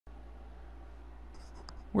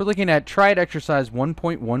We're looking at Try-It exercise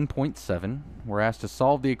 1.1.7. We're asked to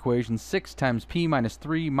solve the equation 6 times p minus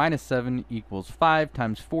 3 minus 7 equals 5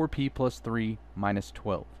 times 4p plus 3 minus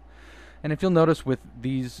 12. And if you'll notice with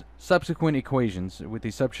these subsequent equations, with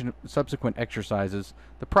these subsequent exercises,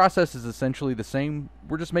 the process is essentially the same.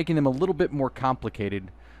 We're just making them a little bit more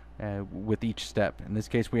complicated with each step. In this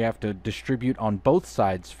case, we have to distribute on both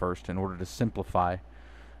sides first in order to simplify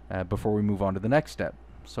before we move on to the next step.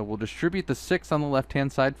 So we'll distribute the 6 on the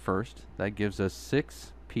left-hand side first. That gives us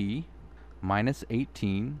 6p minus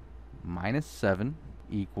 18 minus 7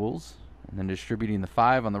 equals, and then distributing the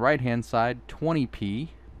 5 on the right-hand side, 20p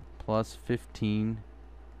plus 15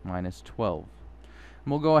 minus 12.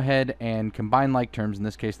 And we'll go ahead and combine like terms, in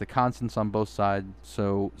this case the constants on both sides.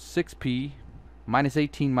 So 6p minus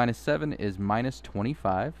 18 minus 7 is minus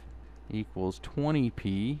 25 equals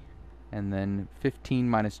 20p, and then 15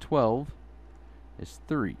 minus 12 is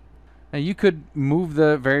 3. Now you could move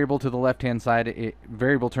the variable to the left-hand side,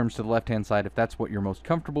 variable terms to the left-hand side if that's what you're most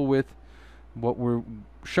comfortable with. What we're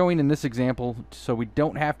showing in this example, so we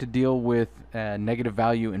don't have to deal with a negative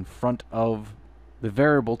value in front of the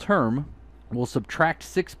variable term, we'll subtract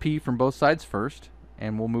 6p from both sides first,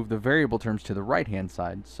 and we'll move the variable terms to the right-hand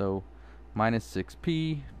side. So minus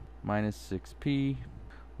 6p minus 6p,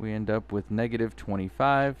 we end up with negative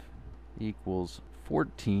 25 equals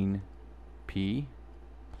 14p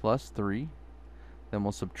plus 3. Then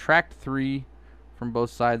we'll subtract 3 from both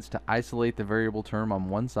sides to isolate the variable term on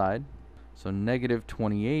one side. So negative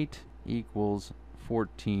 28 equals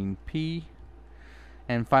 14p.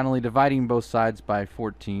 And finally, dividing both sides by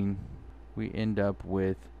 14, we end up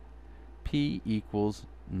with p equals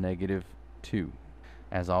negative 2.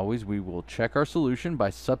 As always, we will check our solution by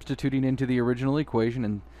substituting into the original equation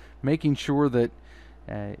and making sure that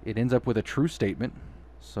it ends up with a true statement.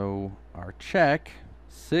 So our check,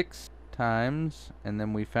 6 times, and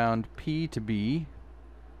then we found p to be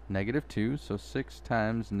negative 2, so 6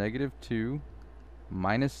 times negative 2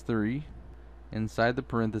 minus 3 inside the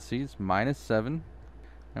parentheses minus 7,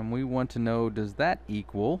 and we want to know, does that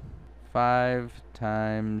equal 5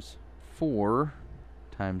 times 4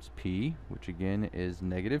 times p, which again is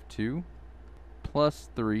negative 2, plus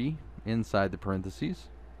 3 inside the parentheses,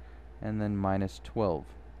 and then minus 12.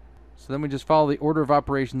 So then we just follow the order of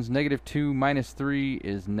operations. Negative 2 minus 3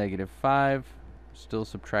 is negative 5. Still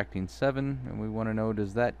subtracting 7. And we want to know,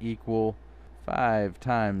 does that equal 4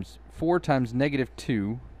 times negative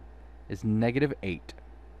 2 is negative 8.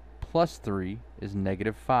 Plus 3 is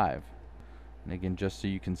negative 5. And again, just so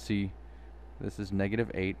you can see, this is negative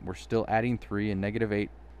 8. We're still adding 3, and negative 8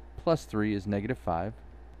 plus 3 is negative 5.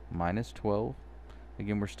 Minus 12.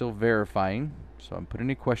 Again, we're still verifying, so I'm putting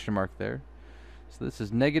a question mark there. So this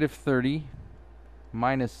is negative 30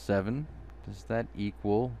 minus 7. Does that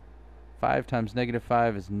equal 5 times negative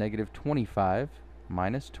 5 is negative 25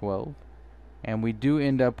 minus 12. And we do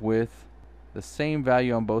end up with the same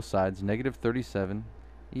value on both sides. Negative 37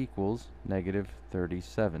 equals negative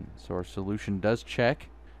 37. So our solution does check,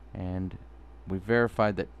 and we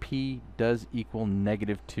verified that p does equal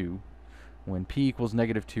negative 2. When p equals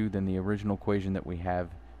negative 2, then the original equation that we have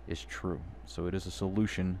is true. So it is a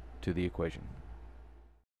solution to the equation.